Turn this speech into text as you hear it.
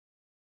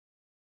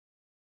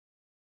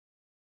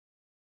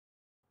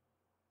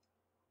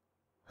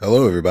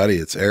Hello everybody,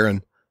 it's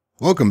Aaron.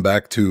 Welcome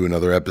back to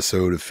another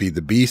episode of Feed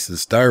the Beast.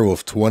 It's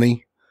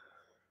Direwolf20.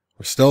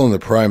 We're still in the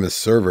Primus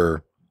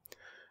server,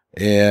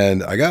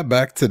 and I got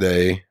back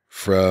today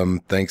from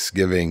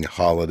Thanksgiving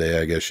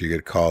holiday, I guess you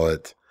could call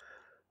it.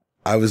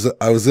 I was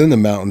in the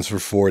mountains for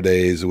 4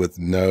 days with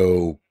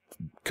no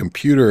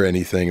computer or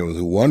anything. It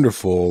was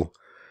wonderful.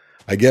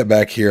 I get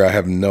back here, I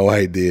have no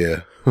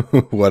idea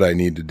what I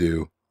need to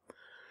do.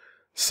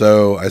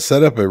 So I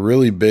set up a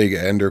really big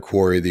ender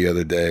quarry the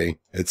other day.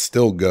 It's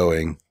still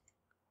going.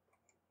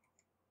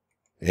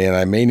 And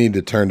I may need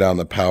to turn down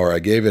the power. I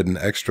gave it an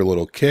extra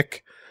little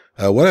kick.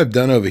 What I've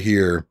done over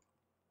here,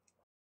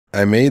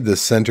 I made the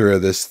center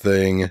of this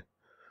thing,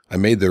 I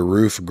made the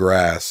roof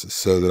grass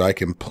so that I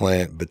can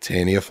plant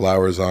Botania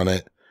flowers on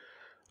it.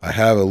 I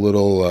have a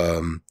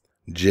little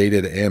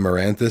jaded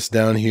amaranthus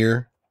down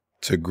here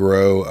to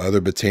grow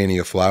other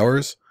Botania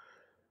flowers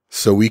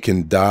so we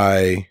can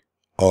dye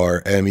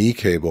our ME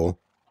cable,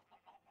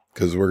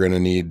 because we're going to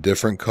need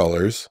different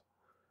colors.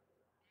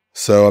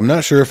 So I'm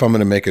not sure if I'm going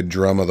to make a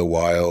drum of the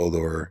wild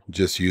or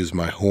just use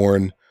my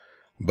horn,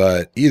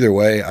 but either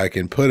way I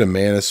can put a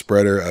mana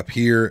spreader up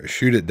here,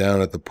 shoot it down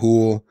at the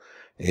pool,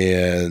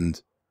 and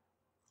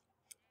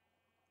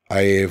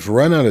I've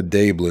run out of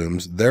day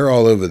blooms. They're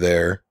all over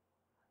there,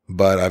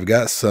 but I've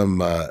got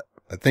some I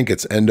think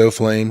it's endo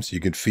flames.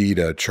 You can feed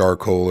a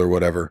charcoal or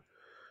whatever,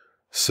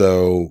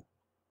 so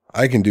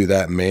I can do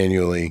that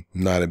manually,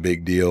 not a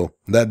big deal.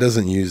 That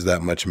doesn't use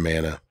that much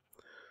mana.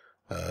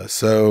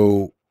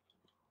 So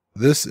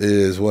this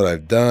is what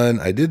I've done.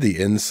 I did the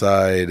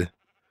inside.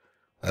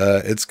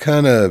 It's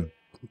kind of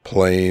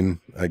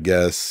plain, I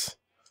guess.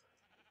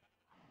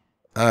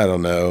 I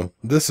don't know.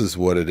 This is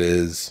what it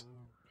is.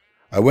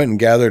 I went and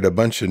gathered a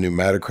bunch of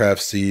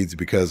pneumaticraft seeds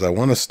because I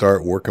want to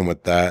start working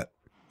with that.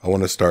 I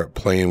want to start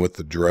playing with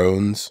the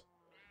drones.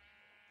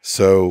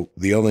 So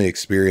the only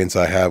experience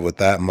I have with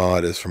that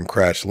mod is from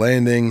Crash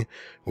Landing,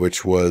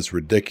 which was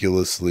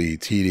ridiculously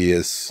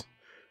tedious,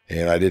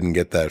 and I didn't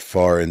get that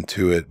far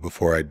into it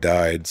before I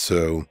died,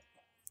 so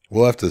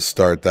we'll have to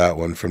start that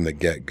one from the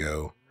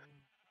get-go.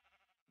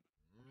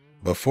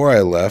 Before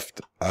I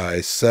left,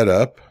 I set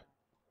up,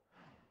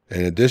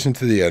 in addition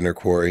to the ender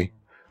quarry,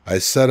 I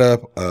set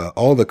up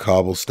all the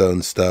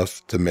cobblestone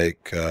stuff to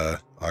make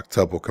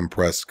octuple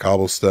compressed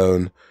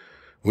cobblestone.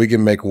 We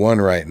can make one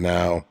right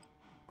now.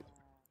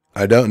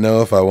 I don't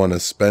know if I want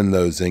to spend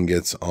those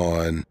ingots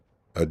on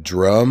a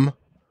drum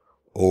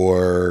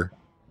or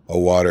a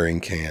watering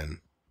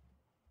can.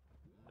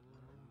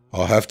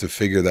 I'll have to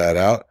figure that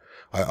out.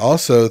 I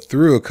also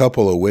threw a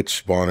couple of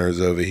witch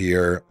spawners over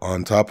here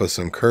on top of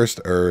some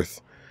cursed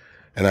earth,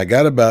 and I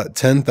got about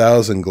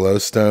 10,000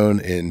 glowstone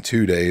in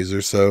 2 days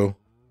or so.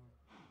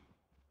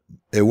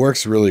 It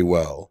works really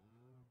well.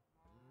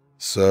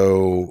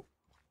 So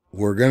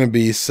we're going to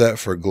be set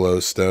for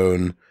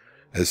glowstone.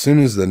 As soon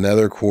as the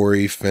nether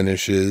quarry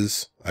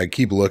finishes, I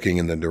keep looking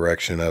in the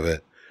direction of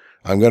it.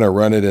 I'm going to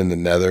run it in the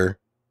nether.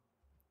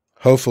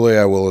 Hopefully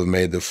I will have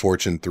made the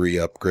Fortune 3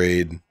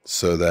 upgrade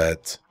so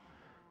that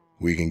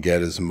we can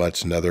get as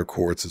much nether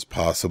quartz as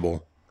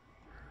possible,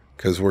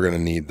 because we're going to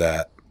need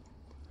that.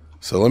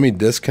 So let me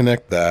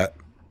disconnect that.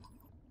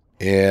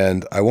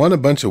 And I want a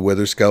bunch of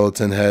wither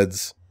skeleton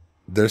heads.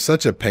 They're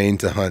such a pain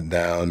to hunt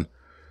down.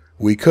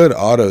 We could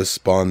auto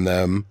spawn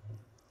them,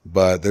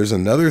 but there's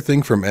another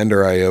thing from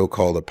Ender.io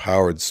called a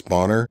powered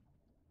spawner,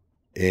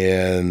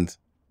 and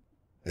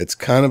it's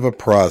kind of a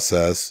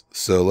process,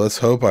 so let's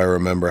hope I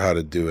remember how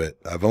to do it.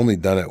 I've only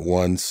done it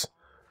once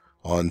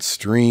on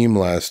stream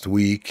last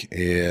week,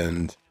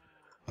 and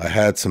I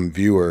had some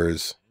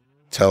viewers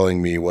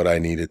telling me what I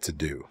needed to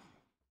do.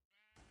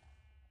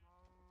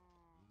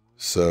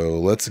 So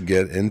let's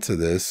get into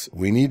this.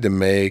 We need to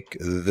make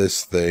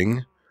this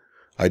thing.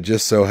 I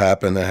just so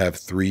happen to have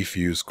 3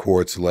 fused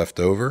quartz left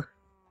over.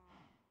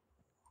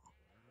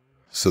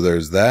 So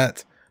there's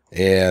that,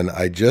 and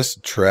I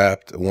just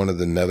trapped one of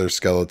the nether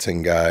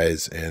skeleton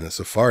guys in a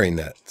safari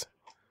net.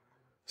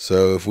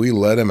 So if we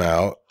let him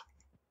out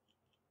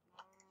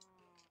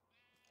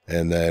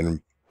and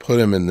then put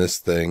him in this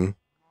thing,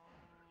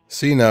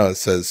 see, now it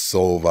says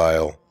soul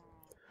vial,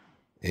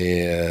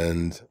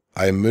 and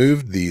I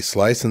moved the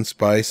slice and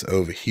spice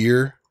over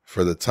here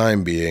for the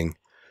time being.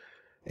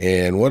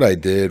 And what I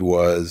did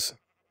was,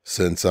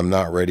 since I'm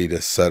not ready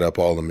to set up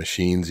all the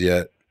machines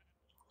yet,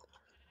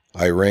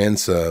 I ran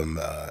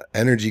some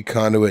energy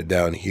conduit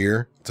down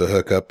here to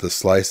hook up the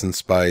slice and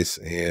spice,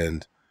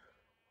 and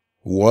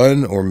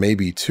 1 or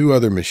maybe 2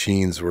 other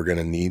machines we're going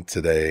to need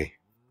today.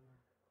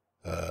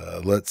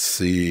 Let's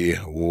see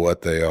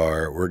what they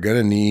are. We're going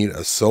to need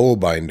a soul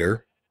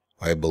binder,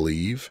 I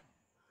believe.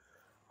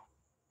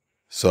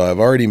 So I've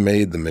already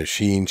made the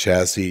machine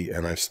chassis,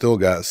 and I've still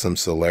got some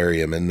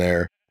solarium in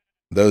there.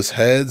 Those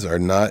heads are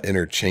not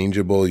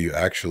interchangeable. You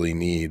actually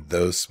need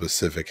those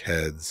specific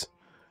heads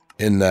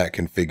in that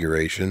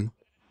configuration.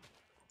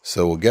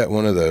 So we'll get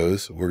one of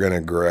those. We're going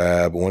to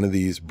grab one of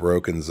these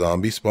broken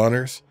zombie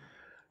spawners,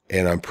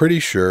 and I'm pretty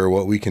sure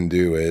what we can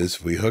do is,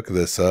 if we hook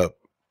this up,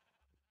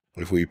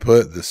 if we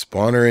put the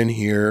spawner in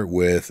here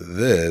with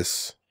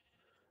this,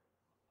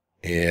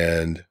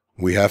 and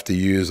we have to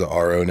use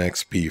our own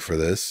XP for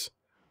this.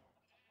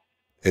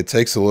 It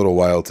takes a little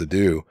while to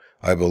do.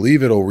 I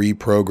believe it'll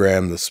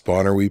reprogram the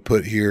spawner we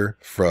put here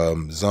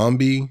from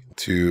zombie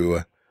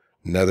to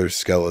nether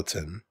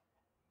skeleton.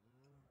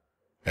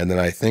 And then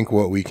I think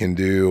what we can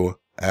do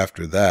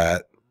after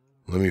that,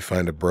 let me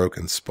find a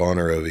broken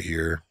spawner over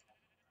here.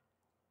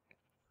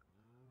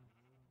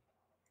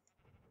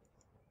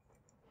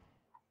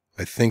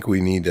 I think we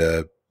need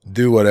to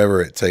do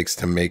whatever it takes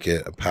to make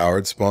it a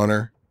powered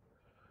spawner.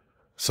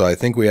 So I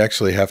think we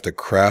actually have to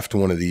craft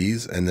one of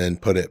these and then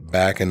put it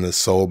back in the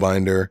soul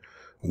binder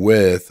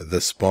with the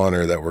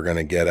spawner that we're going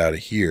to get out of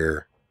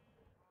here.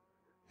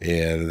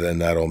 And then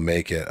that'll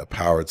make it a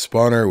powered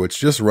spawner, which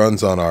just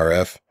runs on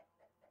RF.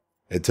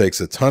 It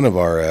takes a ton of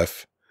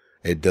RF.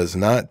 It does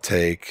not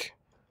take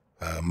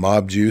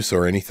mob juice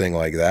or anything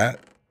like that.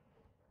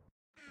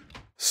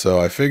 So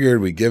I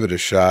figured we'd give it a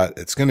shot.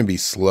 It's going to be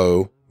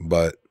slow,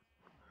 but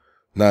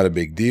not a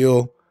big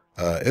deal.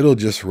 It'll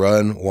just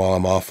run while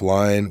I'm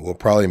offline. We'll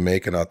probably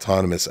make an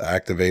autonomous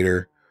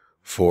activator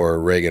for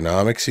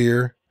Reaganomics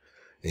here.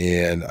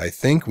 And I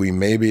think we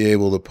may be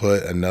able to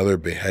put another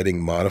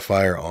beheading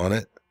modifier on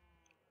it.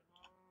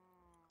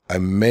 I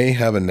may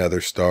have another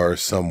star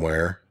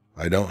somewhere.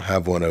 I don't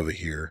have one over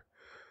here.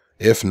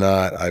 If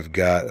not, I've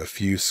got a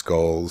few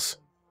skulls,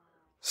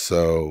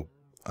 so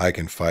I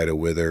can fight a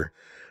wither.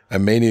 I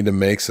may need to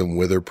make some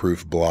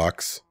wither-proof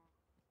blocks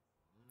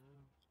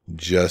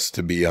just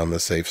to be on the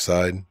safe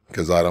side,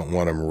 because I don't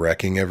want them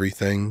wrecking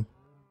everything.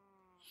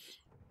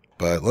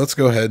 But let's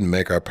go ahead and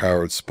make our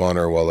powered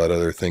spawner while that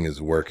other thing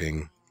is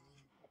working.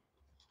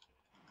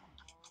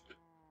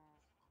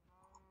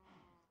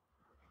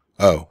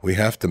 Oh, we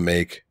have to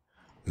make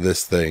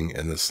this thing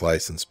in the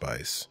slice and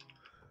spice.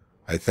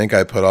 I think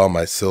I put all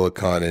my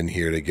silicon in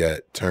here to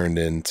get turned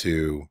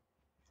into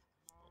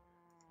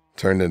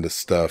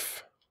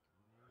stuff.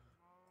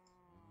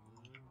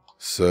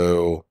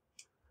 So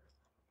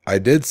I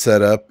did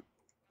set up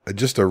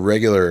just a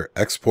regular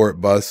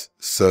export bus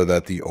so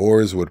that the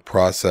ores would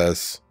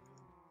process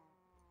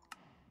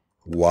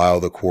while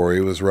the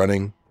quarry was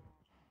running,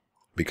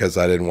 because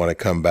I didn't want to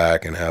come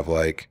back and have,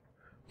 like,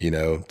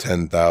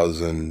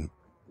 10,000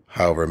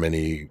 however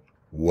many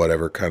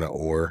whatever kind of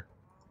ore.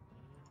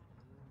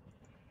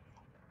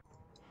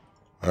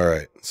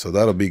 Alright, so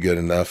that'll be good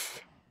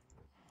enough.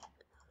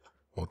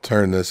 We'll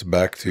turn this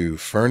back to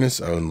furnace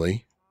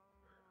only.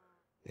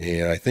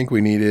 And I think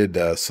we needed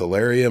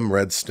solarium,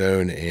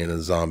 redstone, and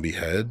a zombie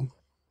head.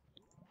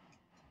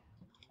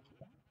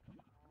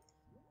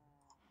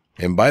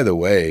 And by the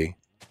way,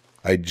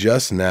 I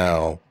just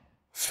now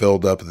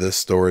filled up this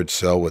storage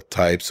cell with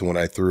types when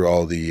I threw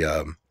all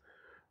the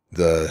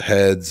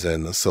heads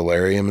and the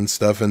solarium and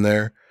stuff in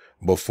there.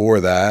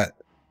 Before that,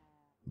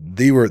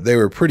 they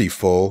were pretty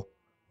full,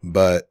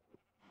 but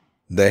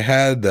they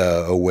had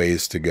a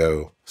ways to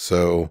go.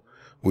 So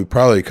we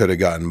probably could have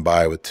gotten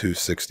by with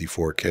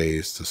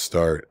 264Ks to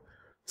start,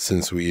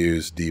 since we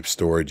use deep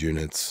storage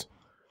units.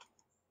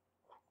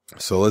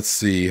 So let's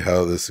see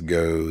how this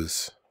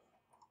goes.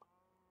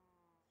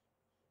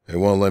 It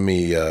won't let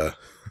me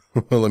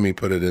let me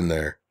put it in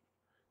there.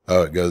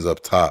 Oh, it goes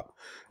up top.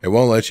 It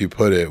won't let you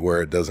put it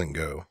where it doesn't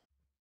go.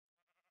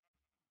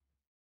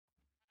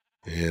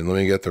 And let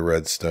me get the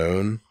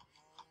redstone.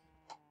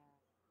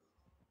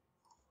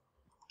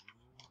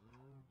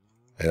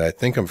 And I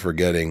think I'm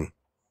forgetting.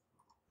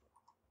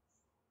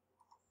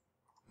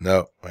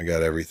 No, I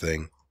got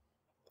everything.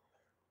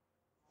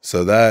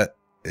 So that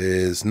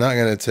is not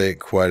going to take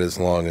quite as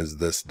long as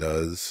this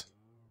does.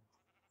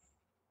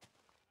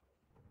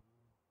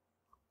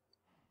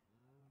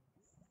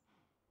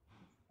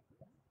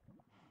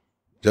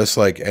 Just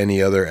like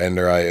any other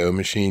Ender IO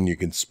machine, you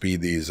can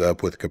speed these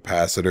up with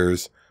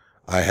capacitors.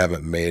 I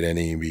haven't made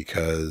any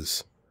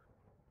because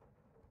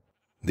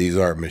these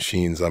aren't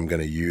machines I'm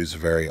going to use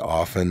very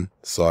often,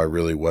 so I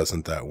really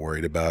wasn't that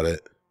worried about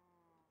it.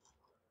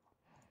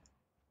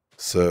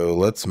 So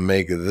let's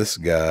make this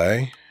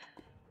guy.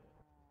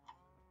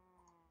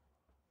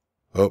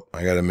 Oh,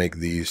 I got to make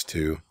these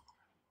two.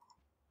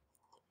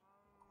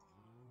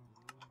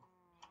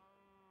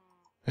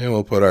 And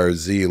we'll put our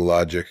Z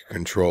logic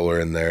controller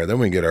in there. Then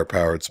we get our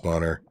powered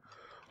spawner.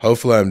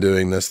 Hopefully I'm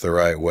doing this the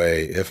right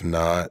way. If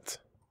not.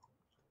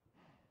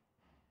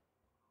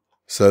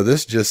 So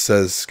this just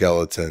says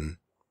skeleton.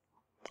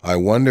 I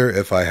wonder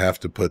if I have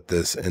to put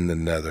this in the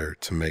nether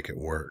to make it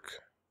work.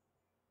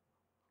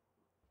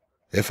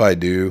 If I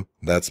do,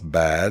 that's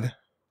bad.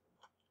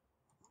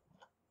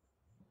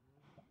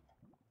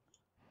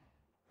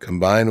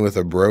 Combined with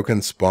a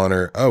broken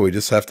spawner. Oh, we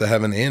just have to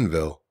have an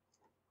anvil.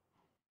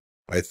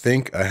 I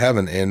think I have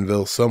an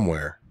anvil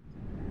somewhere.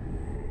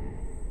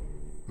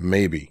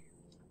 Maybe.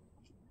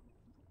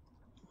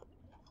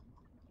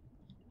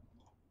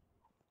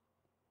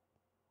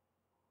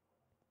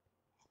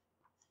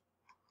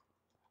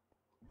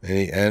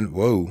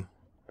 Whoa.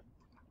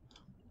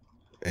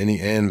 Any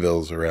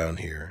anvils around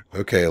here?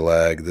 Okay,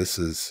 lag, this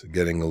is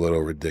getting a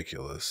little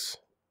ridiculous.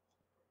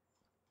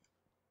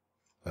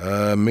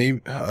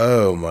 Maybe,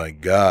 oh my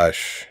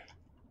gosh.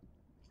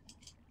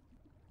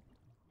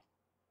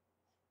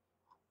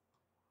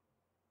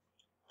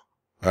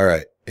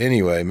 Alright,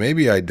 anyway,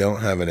 maybe I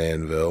don't have an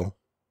anvil.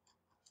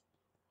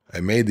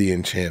 I made the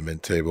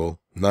enchantment table.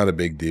 Not a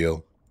big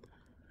deal.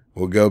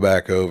 We'll go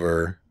back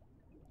over.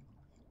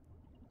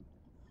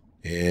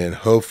 And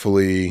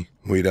hopefully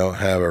we don't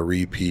have a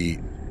repeat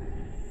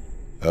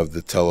of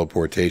the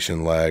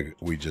teleportation lag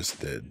we just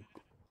did.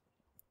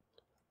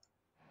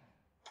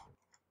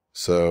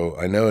 So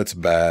I know it's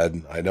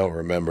bad. I don't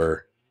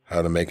remember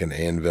how to make an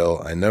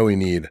anvil. I know we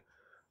need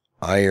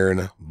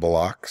iron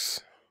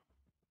blocks.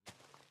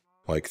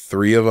 Like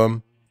 3 of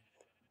them.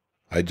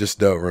 I just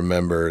don't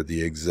remember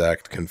the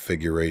exact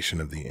configuration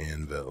of the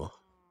anvil.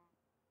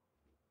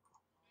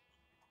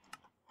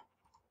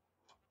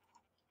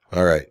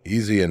 Alright,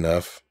 easy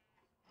enough.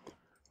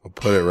 We'll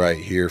put it right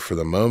here for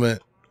the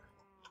moment.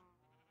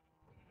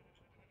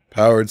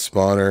 Powered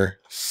spawner,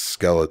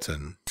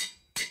 skeleton.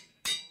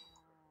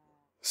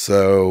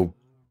 So,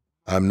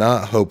 I'm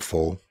not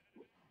hopeful.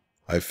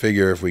 I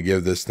figure if we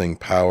give this thing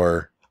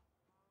power,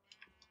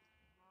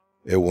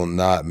 it will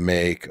not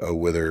make a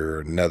wither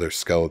or nether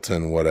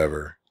skeleton,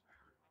 whatever.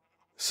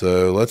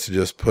 So, let's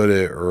just put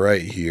it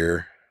right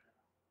here.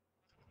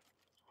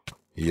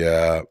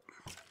 Yeah.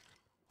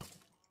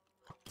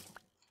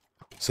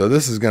 So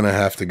this is going to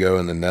have to go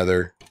in the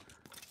nether.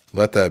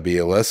 Let that be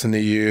a lesson to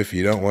you. If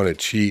you don't want to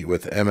cheat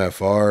with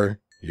MFR,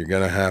 you're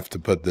going to have to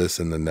put this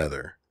in the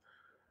nether.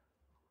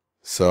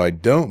 So I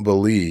don't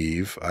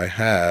believe I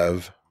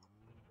have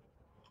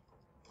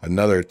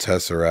another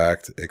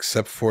tesseract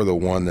except for the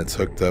one that's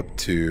hooked up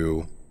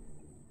to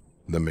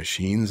the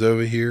machines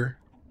over here.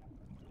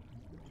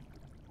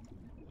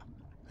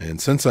 And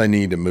since I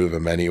need to move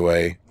them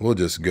anyway, we'll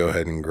just go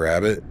ahead and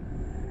grab it.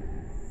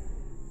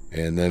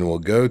 And then we'll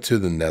go to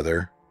the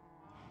nether.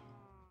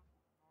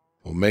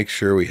 We'll make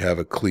sure we have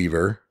a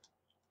cleaver.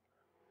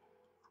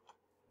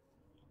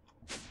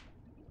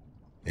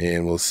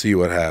 And we'll see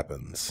what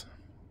happens.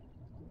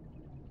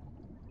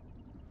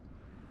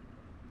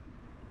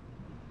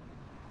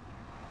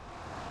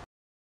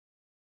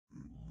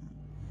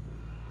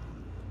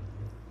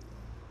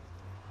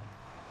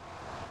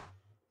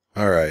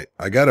 Alright,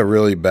 I got a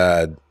really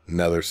bad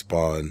nether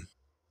spawn.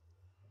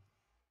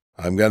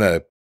 I'm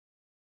gonna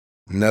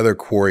nether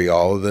quarry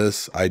all of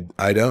this. I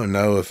don't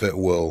know if it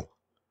will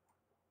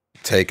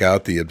take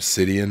out the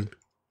obsidian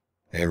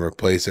and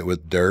replace it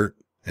with dirt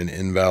and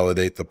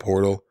invalidate the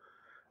portal.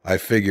 I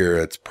figure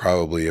it's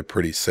probably a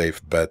pretty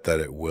safe bet that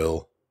it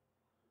will.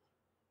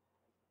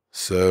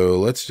 So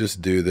let's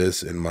just do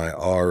this in my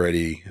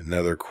already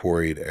nether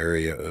quarried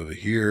area over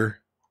here.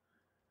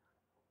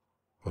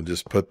 We'll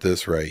just put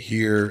this right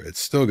here. It's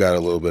still got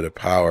a little bit of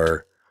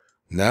power.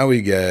 Now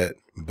we get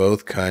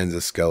both kinds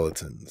of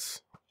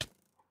skeletons,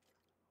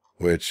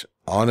 which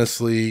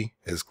honestly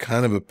is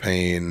kind of a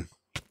pain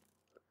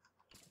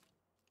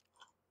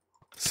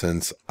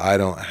since I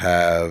don't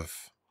have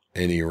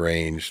any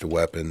ranged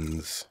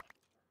weapons.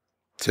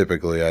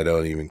 Typically I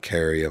don't even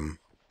carry them.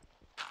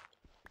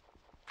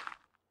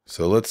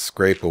 So let's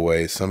scrape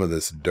away some of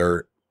this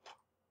dirt.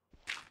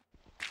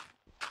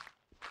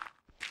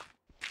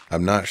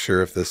 I'm not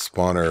sure if this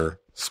spawner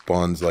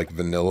spawns like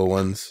vanilla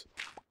ones,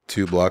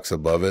 2 blocks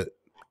above it,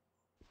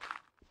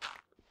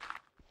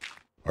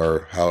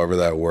 or however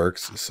that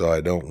works, so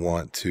I don't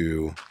want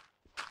to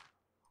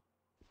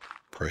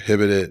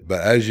prohibit it.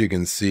 But as you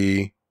can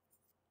see,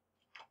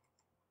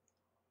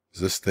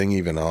 is this thing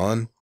even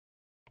on?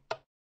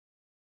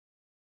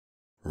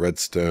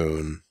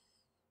 Redstone.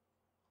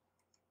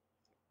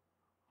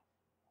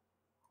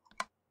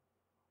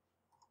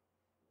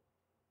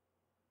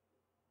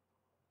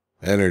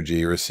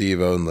 Energy, receive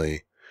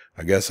only.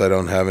 I guess I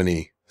don't have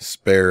any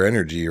spare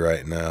energy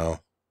right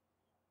now.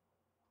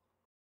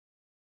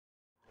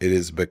 It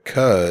is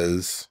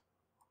because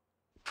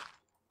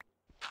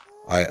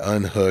I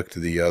unhooked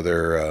the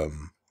other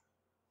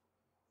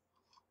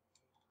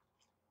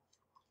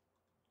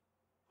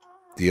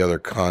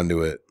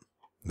conduit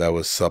that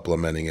was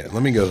supplementing it.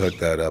 Let me go hook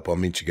that up. I'll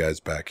meet you guys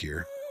back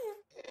here.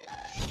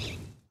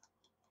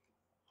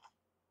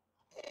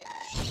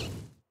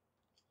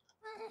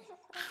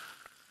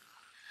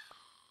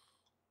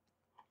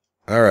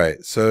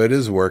 Alright, so it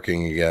is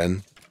working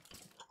again.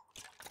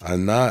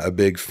 I'm not a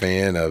big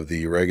fan of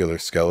the regular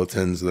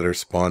skeletons that are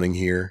spawning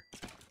here,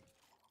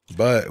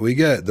 but we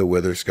get the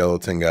wither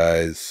skeleton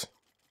guys.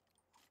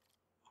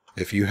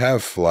 If you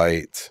have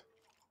flight,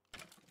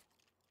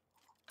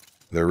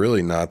 they're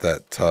really not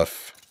that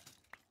tough.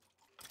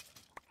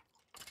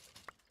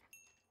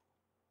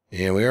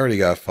 And we already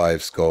got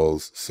 5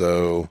 skulls,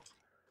 so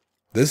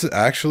this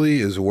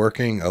actually is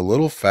working a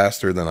little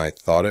faster than I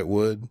thought it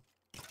would.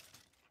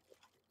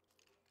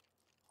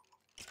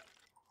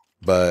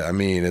 But, I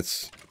mean,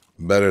 it's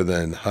better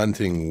than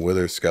hunting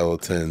wither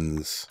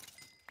skeletons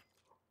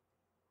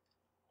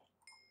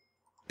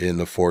in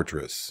the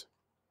fortress.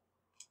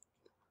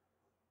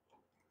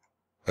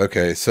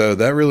 Okay, so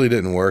that really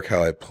didn't work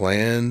how I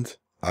planned.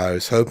 I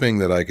was hoping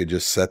that I could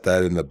just set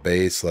that in the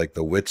base like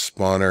the witch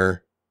spawner.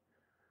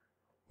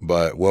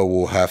 But what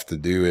we'll have to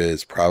do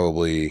is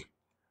probably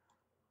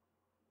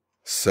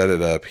set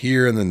it up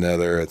here in the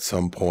nether at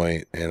some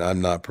point, and I'm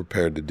not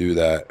prepared to do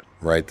that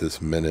right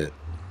this minute.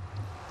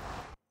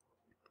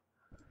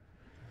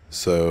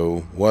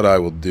 So what I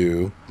will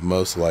do,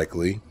 most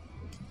likely,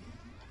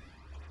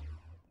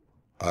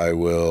 I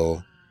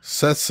will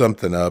set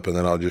something up and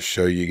then I'll just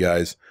show you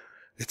guys.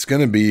 It's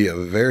going to be a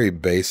very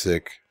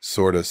basic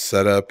sort of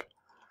setup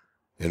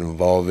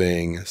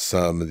involving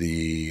some of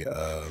the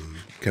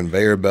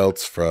conveyor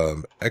belts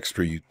from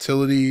Extra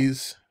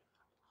Utilities.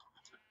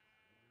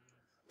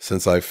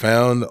 Since I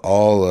found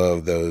all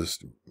of those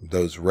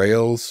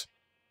rails,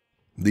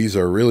 these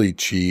are really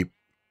cheap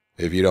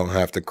if you don't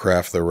have to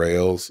craft the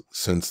rails,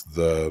 since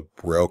the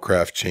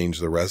Railcraft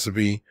changed the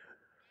recipe.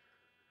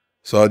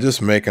 So I'll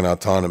just make an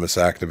autonomous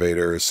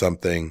activator or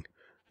something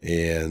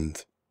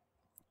and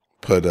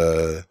put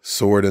a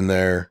sword in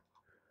there.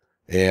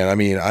 And I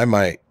mean, I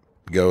might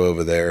go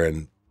over there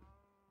and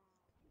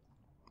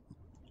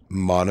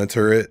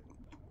monitor it,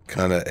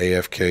 kind of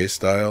AFK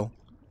style.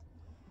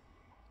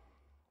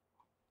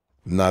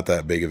 Not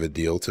that big of a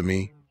deal to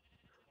me.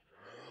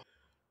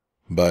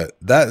 But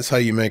that is how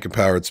you make a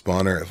powered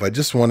spawner. If I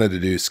just wanted to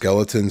do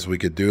skeletons, we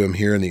could do them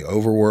here in the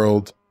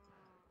overworld.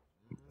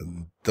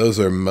 Those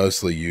are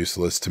mostly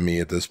useless to me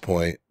at this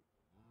point,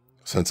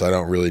 since I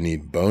don't really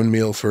need bone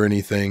meal for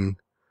anything.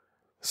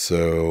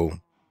 So,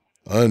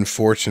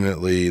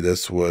 unfortunately,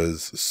 this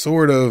was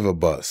sort of a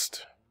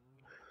bust.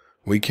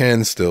 We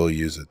can still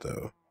use it,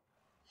 though.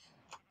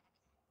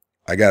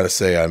 I gotta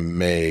say, I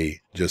may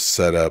just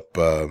set up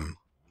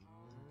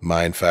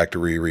Mine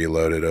Factory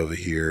Reloaded over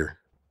here.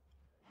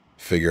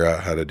 Figure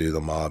out how to do the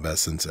mob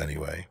essence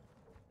anyway.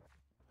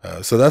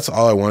 So that's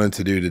all I wanted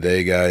to do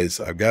today, guys.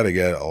 I've got to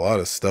get a lot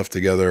of stuff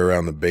together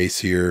around the base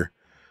here.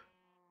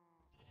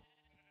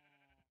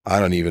 I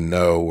don't even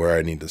know where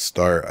I need to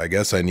start. I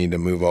guess I need to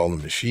move all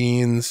the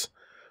machines.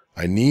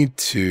 I need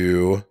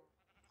to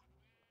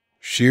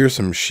shear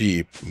some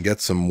sheep and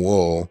get some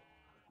wool.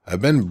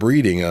 I've been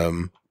breeding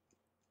them,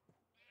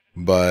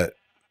 but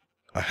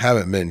I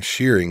haven't been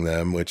shearing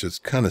them, which is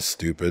kind of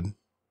stupid.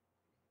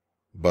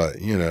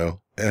 But, you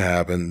know, it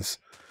happens.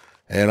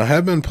 And I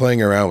have been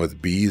playing around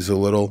with bees a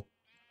little.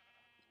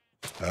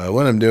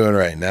 What I'm doing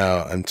right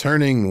now, I'm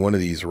turning one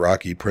of these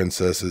rocky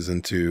princesses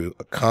into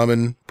a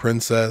common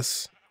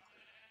princess,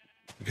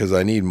 because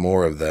I need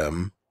more of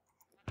them.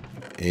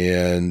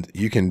 And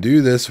you can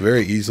do this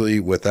very easily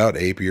without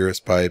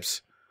apiarist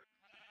pipes.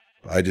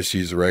 I just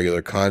use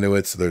regular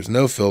conduits. There's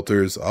no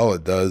filters. All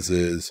it does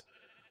is,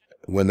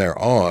 when they're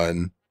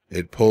on,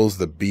 it pulls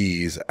the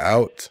bees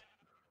out,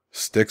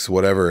 sticks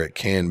whatever it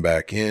can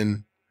back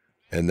in,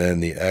 and then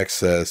the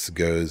excess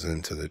goes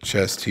into the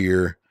chest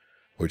here,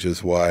 which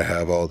is why I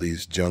have all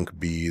these junk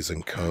bees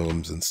and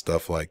combs and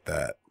stuff like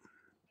that.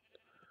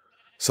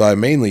 So I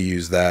mainly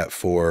use that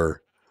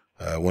for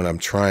when I'm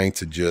trying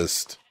to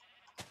just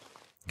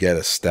get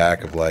a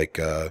stack of like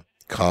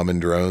common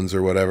drones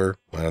or whatever,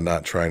 when I'm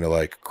not trying to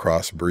like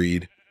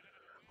crossbreed.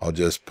 I'll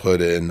just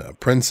put in a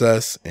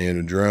princess and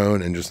a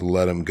drone and just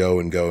let them go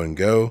and go and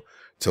go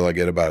till I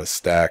get about a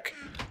stack.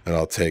 And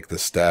I'll take the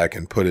stack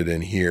and put it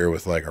in here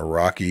with like a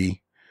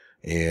Rocky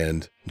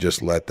and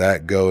just let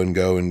that go and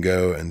go and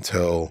go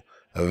until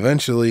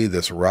eventually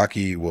this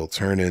Rocky will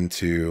turn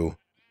into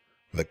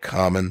the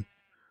common.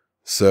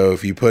 So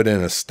if you put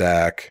in a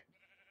stack,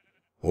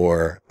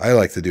 or I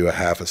like to do a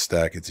half a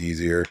stack, it's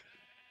easier.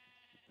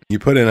 You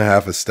put in a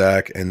half a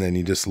stack and then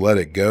you just let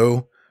it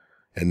go.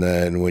 And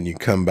then when you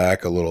come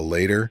back a little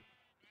later,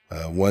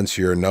 once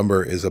your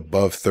number is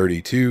above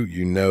 32,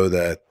 you know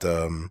that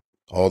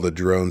all the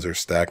drones are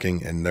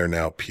stacking and they're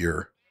now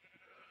pure.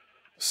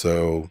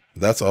 So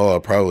that's all. I'll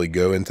probably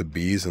go into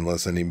bees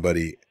unless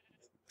anybody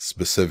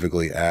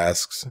specifically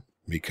asks,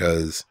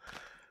 because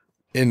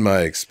in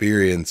my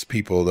experience,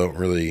 people don't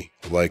really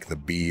like the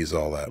bees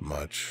all that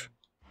much.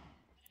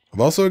 I've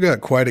also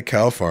got quite a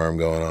cow farm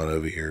going on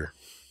over here.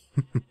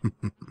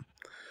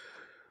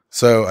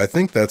 So I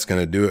think that's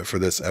going to do it for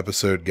this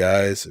episode,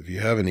 guys. If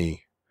you have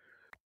any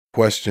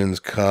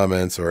questions,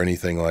 comments, or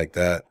anything like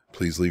that,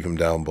 please leave them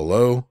down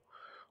below.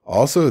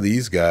 Also,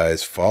 these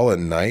guys,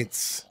 Fallen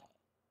Knights,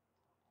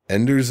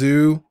 Ender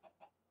Zoo,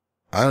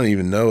 I don't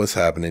even know what's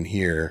happening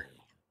here.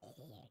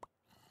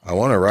 I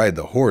want to ride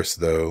the horse,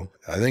 though.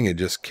 I think it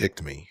just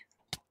kicked me.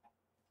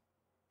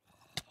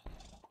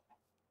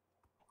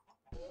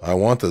 I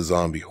want the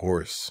zombie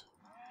horse.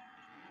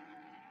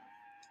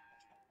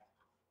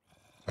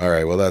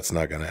 Alright, well that's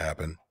not going to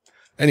happen.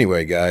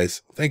 Anyway,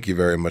 guys, thank you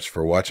very much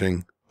for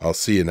watching. I'll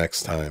see you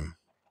next time.